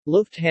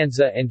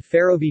Lufthansa and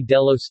Ferrovie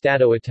dello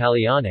Stato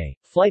Italiane,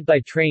 flight by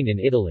train in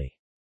Italy.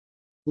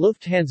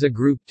 Lufthansa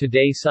Group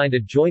today signed a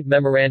joint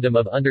Memorandum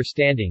of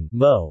Understanding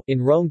 (MO)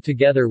 in Rome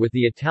together with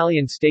the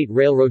Italian state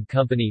railroad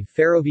company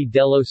Ferrovie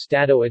dello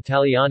Stato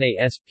Italiane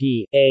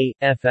S.p.A.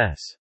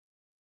 F.S.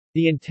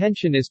 The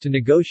intention is to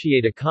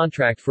negotiate a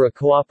contract for a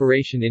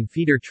cooperation in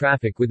feeder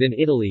traffic within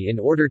Italy in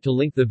order to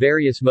link the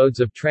various modes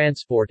of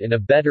transport in a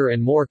better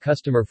and more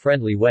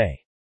customer-friendly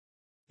way.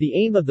 The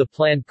aim of the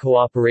planned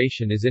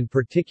cooperation is in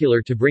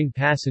particular to bring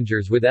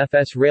passengers with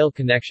FS rail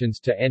connections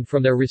to and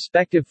from their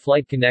respective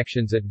flight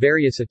connections at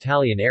various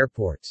Italian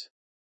airports.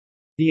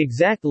 The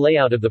exact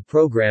layout of the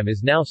program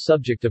is now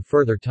subject of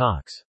further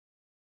talks.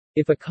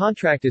 If a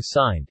contract is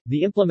signed,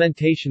 the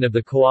implementation of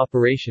the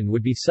cooperation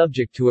would be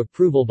subject to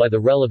approval by the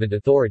relevant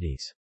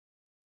authorities.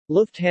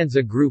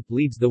 Lufthansa Group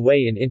leads the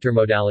way in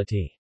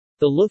intermodality.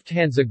 The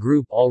Lufthansa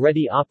Group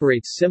already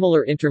operates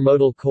similar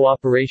intermodal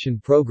cooperation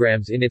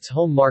programs in its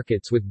home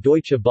markets with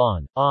Deutsche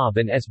Bahn, ÖBB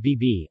and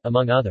SBB,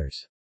 among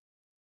others.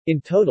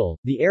 In total,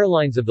 the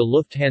airlines of the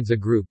Lufthansa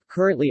Group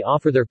currently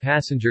offer their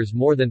passengers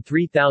more than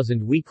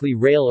 3,000 weekly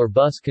rail or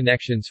bus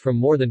connections from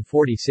more than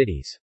 40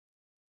 cities.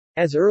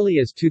 As early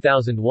as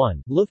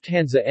 2001,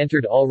 Lufthansa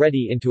entered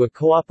already into a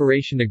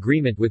cooperation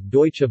agreement with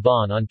Deutsche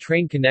Bahn on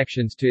train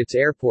connections to its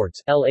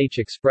airports, LH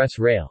Express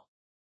Rail.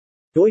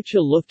 Deutsche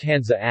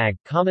Lufthansa AG,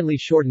 commonly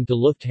shortened to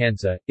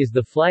Lufthansa, is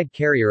the flag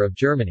carrier of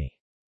Germany.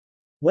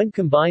 When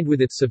combined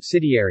with its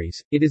subsidiaries,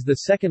 it is the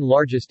second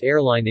largest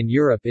airline in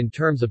Europe in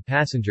terms of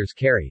passengers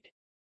carried.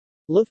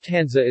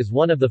 Lufthansa is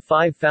one of the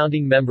 5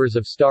 founding members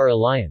of Star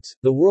Alliance,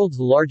 the world's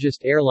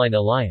largest airline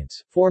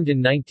alliance, formed in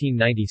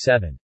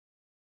 1997.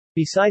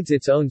 Besides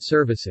its own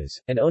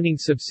services, and owning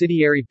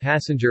subsidiary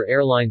passenger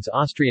airlines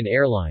Austrian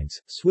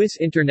Airlines, Swiss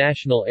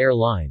International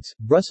Airlines,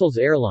 Brussels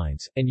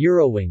Airlines, and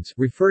Eurowings,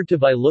 referred to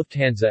by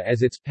Lufthansa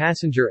as its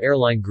passenger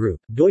airline group,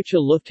 Deutsche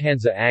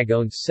Lufthansa AG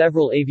owns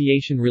several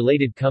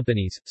aviation-related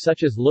companies,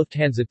 such as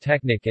Lufthansa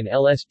Technik and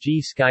LSG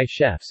Sky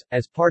Chefs,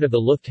 as part of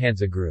the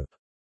Lufthansa Group.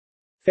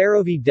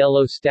 Ferrovie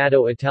dello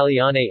Stato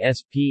Italiane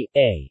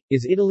S.p.A.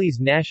 is Italy's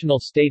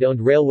national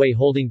state-owned railway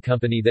holding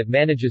company that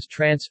manages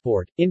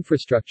transport,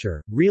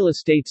 infrastructure, real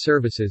estate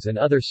services and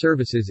other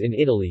services in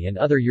Italy and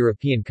other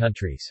European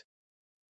countries.